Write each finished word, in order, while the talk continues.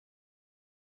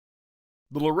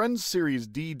The Lorenz Series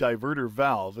D diverter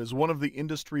valve is one of the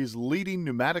industry's leading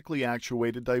pneumatically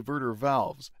actuated diverter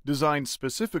valves, designed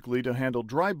specifically to handle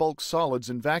dry bulk solids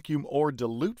in vacuum or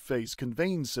dilute phase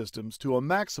conveying systems to a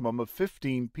maximum of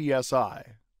 15 psi.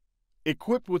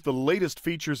 Equipped with the latest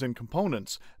features and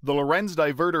components, the Lorenz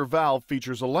diverter valve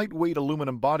features a lightweight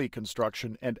aluminum body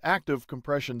construction and active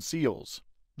compression seals.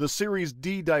 The Series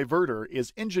D diverter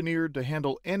is engineered to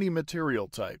handle any material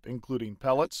type, including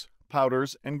pellets,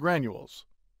 powders, and granules.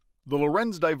 The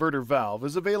Lorenz diverter valve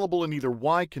is available in either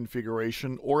Y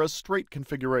configuration or a straight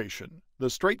configuration. The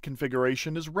straight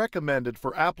configuration is recommended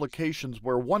for applications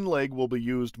where one leg will be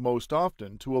used most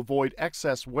often to avoid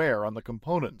excess wear on the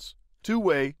components.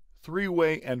 Two-way,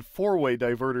 three-way, and four-way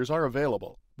diverters are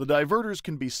available. The diverters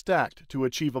can be stacked to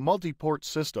achieve a multi-port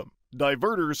system.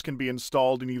 Diverters can be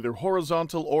installed in either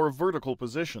horizontal or vertical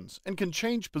positions and can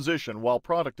change position while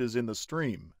product is in the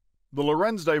stream. The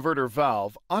Lorenz diverter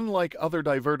valve, unlike other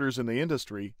diverters in the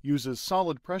industry, uses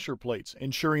solid pressure plates,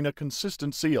 ensuring a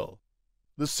consistent seal.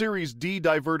 The Series D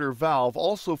diverter valve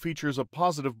also features a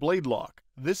positive blade lock.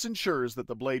 This ensures that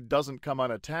the blade doesn't come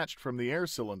unattached from the air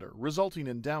cylinder, resulting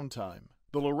in downtime.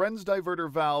 The Lorenz diverter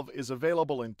valve is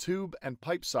available in tube and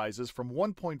pipe sizes from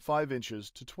 1.5 inches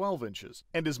to 12 inches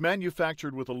and is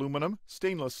manufactured with aluminum,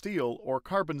 stainless steel, or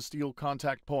carbon steel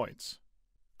contact points.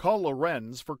 Call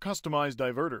Lorenz for customized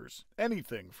diverters,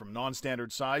 anything from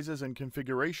non-standard sizes and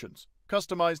configurations,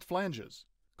 customized flanges,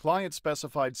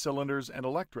 client-specified cylinders and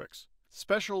electrics,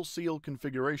 special seal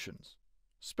configurations,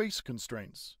 space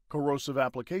constraints, corrosive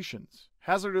applications,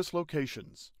 hazardous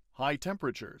locations, high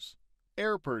temperatures,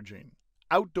 air purging,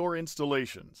 outdoor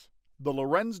installations. The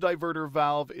Lorenz diverter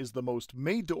valve is the most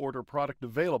made-to-order product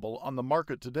available on the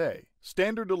market today.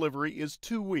 Standard delivery is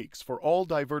 2 weeks for all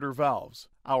diverter valves.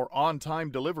 Our on-time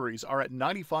deliveries are at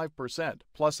 95%,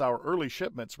 plus our early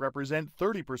shipments represent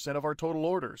 30% of our total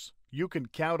orders. You can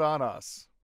count on us.